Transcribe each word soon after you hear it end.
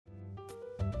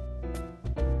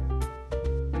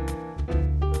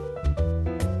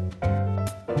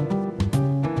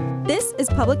is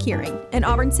Public Hearing, an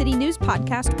Auburn City news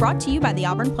podcast brought to you by the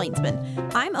Auburn Plainsman.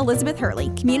 I'm Elizabeth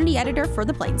Hurley, community editor for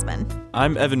the Plainsman.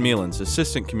 I'm Evan Mealens,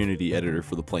 assistant community editor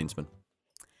for the Plainsman.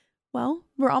 Well,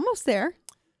 we're almost there.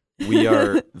 We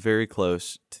are very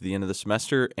close to the end of the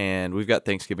semester, and we've got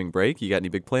Thanksgiving break. You got any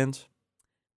big plans?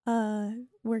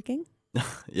 Working.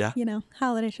 Yeah. You know,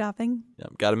 holiday shopping. Yeah,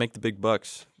 got to make the big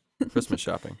bucks. Christmas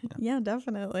shopping. Yeah,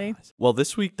 definitely. Well,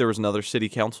 this week there was another city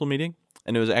council meeting,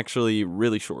 and it was actually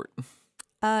really short.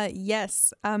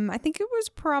 Yes. I think it was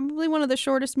probably one of the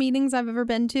shortest meetings I've ever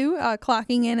been to,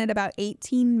 clocking in at about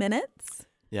 18 minutes.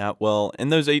 Yeah, well, in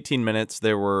those 18 minutes,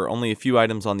 there were only a few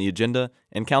items on the agenda,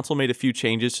 and council made a few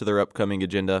changes to their upcoming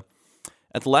agenda.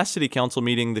 At the last city council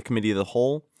meeting, the committee of the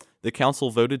whole, the council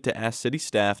voted to ask city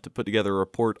staff to put together a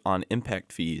report on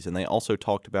impact fees, and they also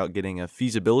talked about getting a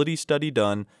feasibility study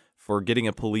done for getting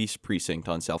a police precinct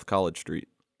on South College Street.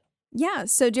 Yeah,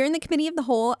 so during the committee of the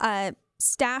whole,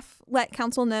 staff let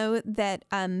council know that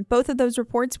both of those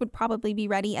reports would probably be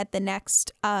ready at the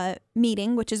next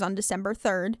meeting, which is on December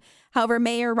 3rd. However,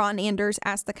 Mayor Ron Anders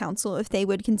asked the council if they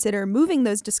would consider moving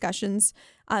those discussions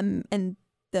and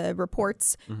the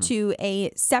reports to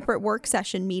a separate work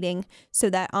session meeting so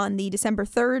that on the December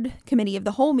 3rd committee of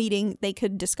the whole meeting, they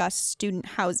could discuss student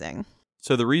housing.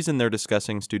 So the reason they're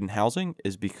discussing student housing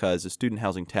is because the Student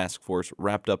Housing Task Force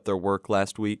wrapped up their work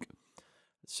last week.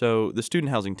 So the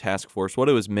Student Housing Task Force, what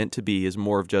it was meant to be is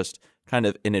more of just kind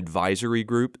of an advisory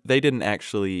group. They didn't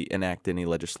actually enact any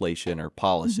legislation or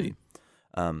policy.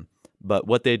 But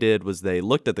what they did was they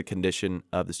looked at the condition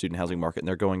of the student housing market, and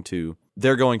they're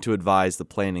going to advise the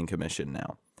Planning Commission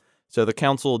now. So the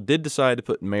council did decide to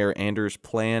put Mayor Anders'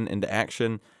 plan into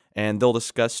action, and they'll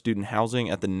discuss student housing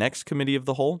at the next committee of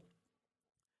the whole.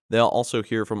 They'll also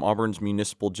hear from Auburn's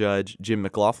municipal judge, Jim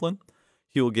McLaughlin.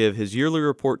 He will give his yearly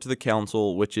report to the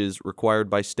council, which is required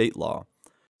by state law.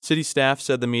 City staff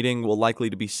said the meeting will likely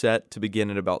to be set to begin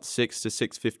at about 6 to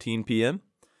 6:15 p.m.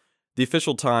 The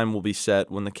official time will be set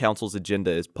when the council's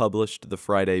agenda is published the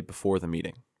Friday before the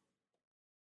meeting.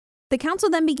 The council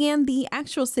then began the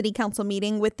actual city council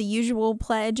meeting with the usual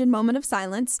pledge and moment of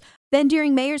silence. Then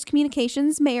during mayor's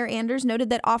communications, Mayor Anders noted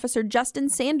that Officer Justin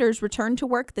Sanders returned to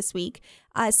work this week.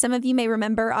 Some of you may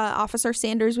remember Officer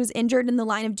Sanders was injured in the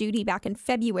line of duty back in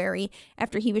February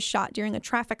after he was shot during a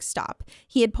traffic stop.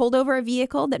 He had pulled over a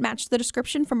vehicle that matched the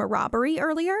description from a robbery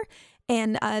earlier,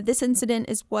 and this incident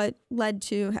is what led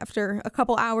to, after a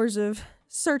couple hours of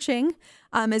searching,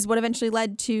 is what eventually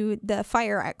led to the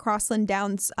fire at Crossland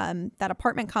Downs, that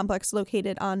apartment complex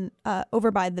located on over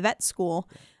by the vet school,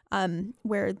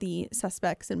 where the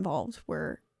suspects involved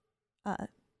were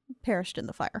perished in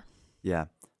the fire. Yeah,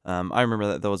 I remember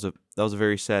that. That was a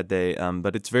very sad day.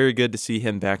 But it's very good to see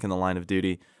him back in the line of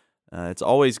duty. It's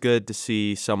always good to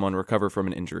see someone recover from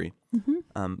an injury.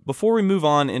 Before we move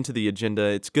on into the agenda,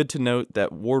 it's good to note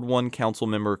that Ward 1 Council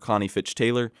Member Connie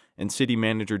Fitch-Taylor and City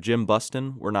Manager Jim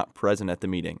Buston were not present at the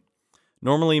meeting.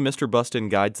 Normally, Mr. Buston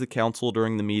guides the council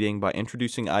during the meeting by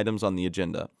introducing items on the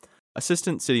agenda.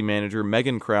 Assistant City Manager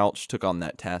Megan Crouch took on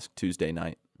that task Tuesday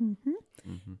night.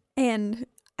 And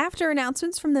after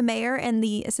announcements from the mayor and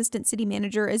the assistant city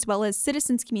manager, as well as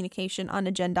citizens' communication on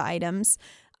agenda items,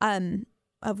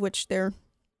 of which there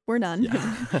were none,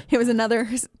 it was another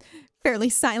fairly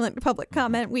silent public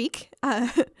comment week.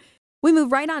 We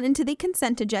move right on into the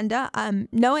consent agenda.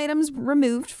 No items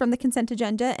removed from the consent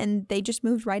agenda, and they just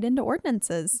moved right into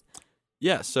ordinances.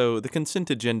 Yeah, so the consent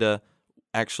agenda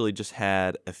actually just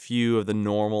had a few of the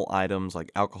normal items like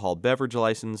alcohol beverage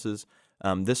licenses.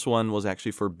 This one was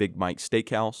actually for Big Mike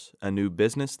Steakhouse, a new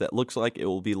business that looks like it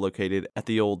will be located at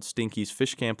the old Stinky's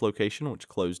Fish Camp location, which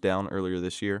closed down earlier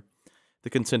this year. The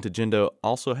consent agenda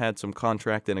also had some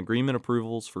contract and agreement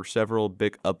approvals for several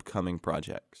big upcoming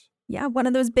projects. Yeah, one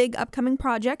of those big upcoming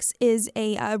projects is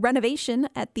a renovation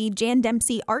at the Jan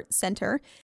Dempsey Art Center.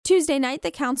 Tuesday night, the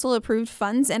council approved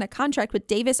funds and a contract with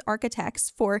Davis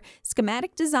Architects for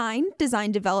schematic design,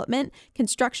 design development,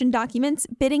 construction documents,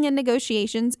 bidding and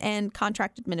negotiations, and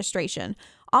contract administration.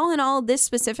 All in all, this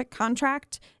specific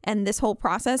contract and this whole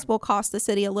process will cost the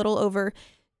city a little over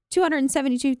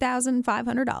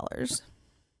 $272,500.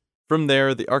 From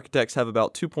there, the architects have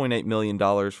about $2.8 million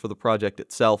for the project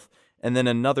itself, and then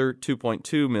another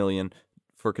 $2.2 million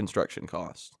for construction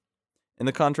costs. In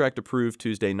the contract approved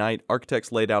Tuesday night,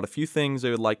 architects laid out a few things they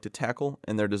would like to tackle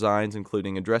in their designs,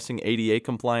 including addressing ADA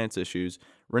compliance issues,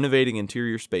 renovating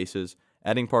interior spaces,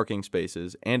 adding parking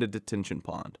spaces, and a detention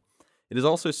pond. It is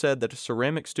also said that a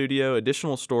ceramic studio,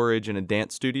 additional storage, and a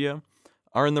dance studio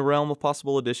are in the realm of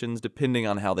possible additions depending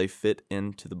on how they fit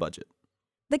into the budget.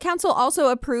 The council also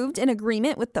approved an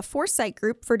agreement with the Foresight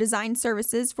Group for design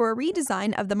services for a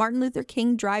redesign of the Martin Luther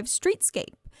King Drive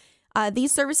streetscape.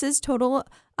 These services total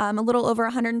a little over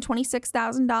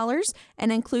 $126,000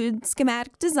 and include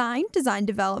schematic design, design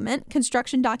development,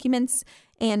 construction documents,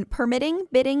 and permitting,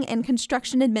 bidding, and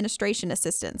construction administration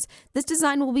assistance. This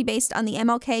design will be based on the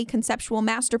MLK Conceptual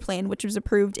Master Plan, which was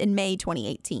approved in May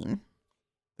 2018.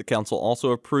 The council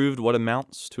also approved what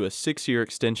amounts to a 6-year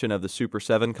extension of the Super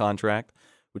 7 contract,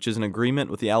 which is an agreement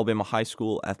with the Alabama High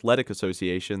School Athletic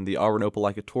Association, the Auburn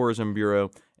Opelika Tourism Bureau,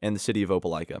 and the City of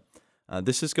Opelika.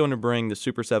 This is going to bring the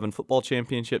Super 7 football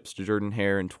championships to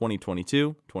Jordan-Hare in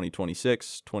 2022,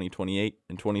 2026, 2028,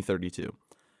 and 2032.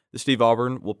 The City of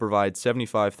Auburn will provide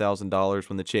 $75,000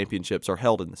 when the championships are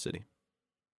held in the city.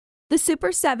 The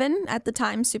Super 7, at the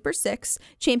time Super 6,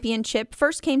 championship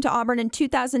first came to Auburn in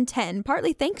 2010,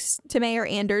 partly thanks to Mayor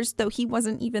Anders, though he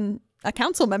wasn't even a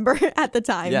council member at the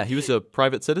time. Yeah, he was a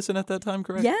private citizen at that time,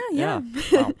 correct? Yeah.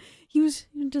 Wow. He was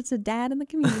just a dad in the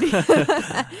community.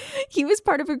 He was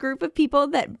part of a group of people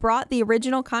that brought the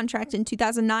original contract in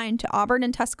 2009 to Auburn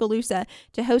and Tuscaloosa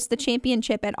to host the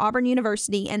championship at Auburn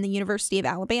University and the University of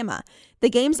Alabama. The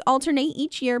games alternate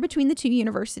each year between the two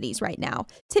universities right now.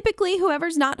 Typically,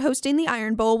 whoever's not hosting the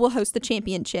Iron Bowl will host the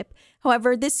championship.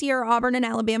 However, this year, Auburn and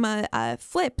Alabama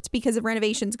flipped because of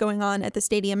renovations going on at the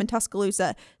stadium in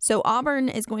Tuscaloosa. So Auburn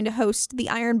is going to host the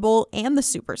Iron Bowl and the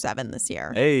Super 7 this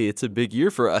year. Hey, it's a big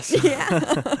year for us.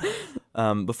 Yeah.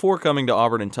 Before coming to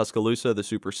Auburn and Tuscaloosa, the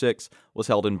Super 6 was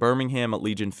held in Birmingham at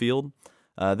Legion Field.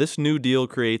 This new deal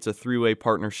creates a three-way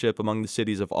partnership among the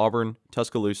cities of Auburn,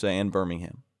 Tuscaloosa, and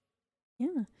Birmingham.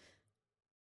 Yeah.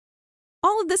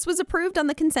 All of this was approved on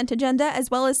the consent agenda, as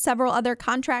well as several other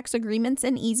contracts, agreements,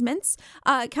 and easements.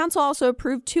 Council also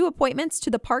approved 2 appointments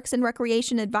to the Parks and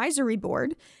Recreation Advisory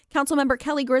Board. Councilmember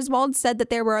Kelly Griswold said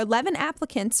that there were 11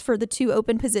 applicants for the 2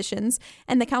 open positions,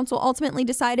 and the council ultimately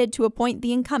decided to appoint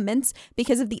the incumbents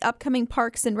because of the upcoming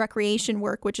Parks and Recreation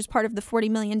work, which is part of the $40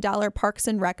 million Parks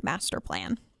and Rec Master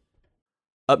Plan.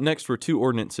 Up next were 2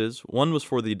 ordinances. One was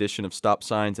for the addition of stop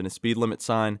signs and a speed limit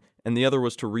sign, and the other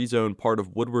was to rezone part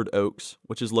of Woodward Oaks,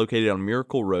 which is located on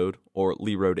Miracle Road, or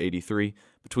Lee Road 83,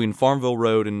 between Farmville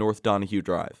Road and North Donahue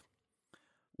Drive.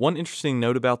 One interesting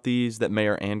note about these that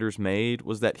Mayor Anders made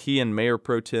was that he and Mayor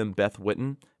Pro Tem Beth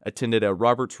Witten attended a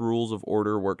Robert's Rules of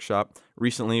Order workshop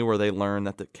recently where they learned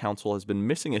that the council has been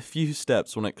missing a few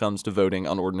steps when it comes to voting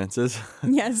on ordinances.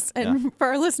 Yes, and for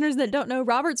our listeners that don't know,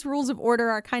 Robert's Rules of Order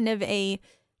are kind of a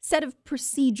set of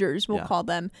procedures, we'll call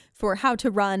them, for how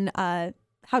to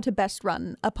best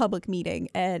run a public meeting.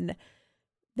 And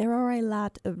there are a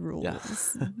lot of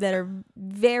rules that are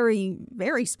very,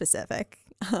 very specific.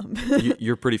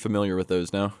 You're pretty familiar with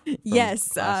those now?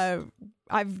 Yes.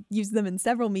 I've used them in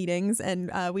several meetings,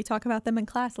 and we talk about them in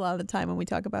class a lot of the time when we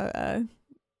talk about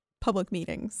public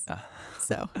meetings.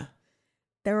 So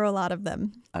there are a lot of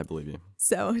them. I believe you.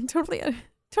 So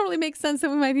totally makes sense that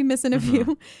we might be missing a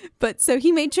few. But so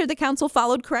he made sure the council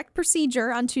followed correct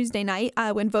procedure on Tuesday night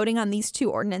when voting on these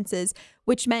 2 ordinances,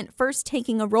 which meant first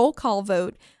taking a roll call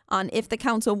vote on if the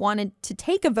council wanted to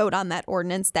take a vote on that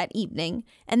ordinance that evening,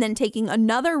 and then taking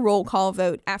another roll call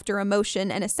vote after a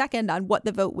motion and a second on what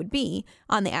the vote would be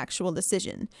on the actual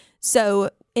decision. So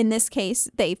in this case,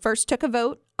 they first took a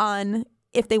vote on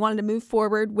if they wanted to move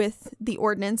forward with the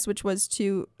ordinance, which was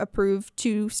to approve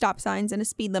 2 stop signs and a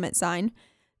speed limit sign.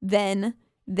 Then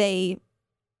they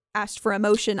asked for a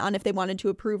motion on if they wanted to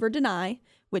approve or deny,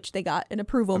 which they got an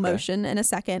approval motion and a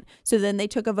second. So then they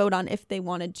took a vote on if they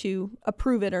wanted to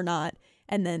approve it or not.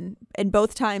 And then in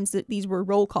both times these were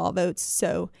roll call votes.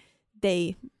 So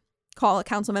they call a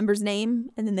council member's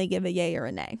name and then they give a yay or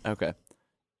a nay. Okay.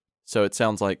 So it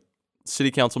sounds like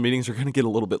city council meetings are going to get a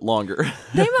little bit longer.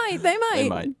 They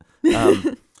might.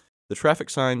 The traffic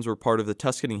signs were part of the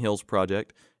Tuscany Hills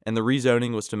project, and the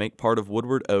rezoning was to make part of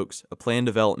Woodward Oaks a planned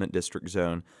development district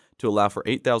zone to allow for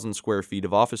 8,000 square feet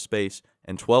of office space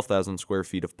and 12,000 square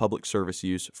feet of public service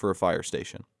use for a fire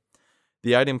station.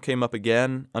 The item came up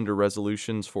again under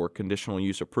resolutions for conditional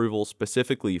use approval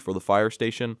specifically for the fire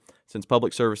station, since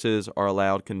public services are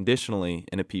allowed conditionally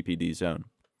in a PPD zone.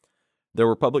 There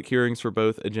were public hearings for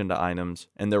both agenda items,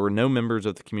 and there were no members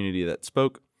of the community that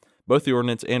spoke. Both the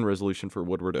ordinance and resolution for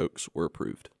Woodward Oaks were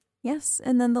approved. Yes,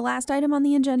 and then the last item on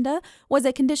the agenda was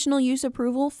a conditional use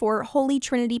approval for Holy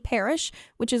Trinity Parish,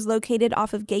 which is located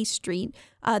off of Gay Street.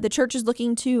 The church is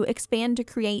looking to expand to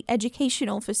create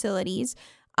educational facilities.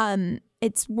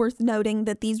 It's worth noting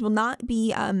that these will not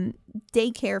be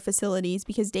daycare facilities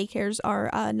because daycares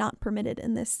are not permitted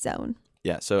in this zone.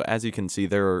 Yeah, so as you can see,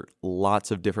 there are lots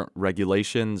of different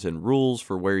regulations and rules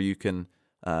for where you can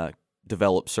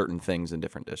develop certain things in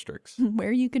different districts.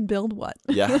 Where you can build what.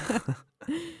 Yeah.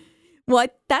 Well,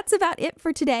 that's about it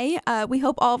for today. We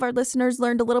hope all of our listeners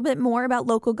learned a little bit more about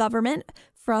local government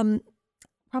from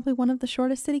probably one of the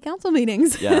shortest city council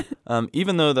meetings. Yeah.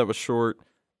 Even though that was short,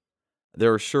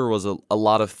 there sure was a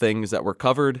lot of things that were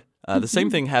covered. The same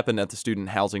thing happened at the Student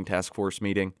Housing Task Force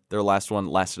meeting. Their last one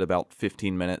lasted about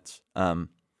 15 minutes.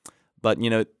 But,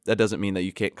 that doesn't mean that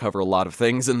you can't cover a lot of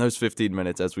things in those 15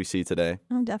 minutes as we see today.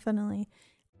 Oh, definitely.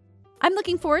 I'm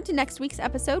looking forward to next week's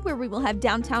episode where we will have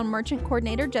Downtown Merchant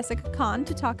Coordinator Jessica Kahn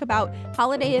to talk about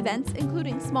holiday events,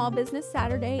 including Small Business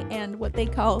Saturday and what they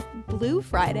call Blue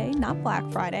Friday, not Black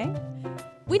Friday.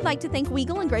 We'd like to thank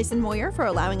Weigel and Grayson Moyer for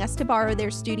allowing us to borrow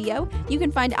their studio. You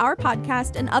can find our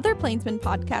podcast and other Plainsman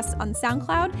podcasts on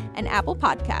SoundCloud and Apple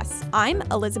Podcasts. I'm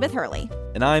Elizabeth Hurley.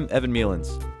 And I'm Evan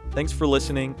Muellins. Thanks for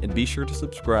listening, and be sure to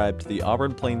subscribe to the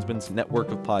Auburn Plainsman's network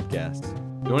of podcasts.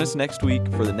 Join us next week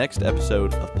for the next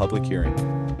episode of Public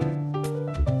Hearing.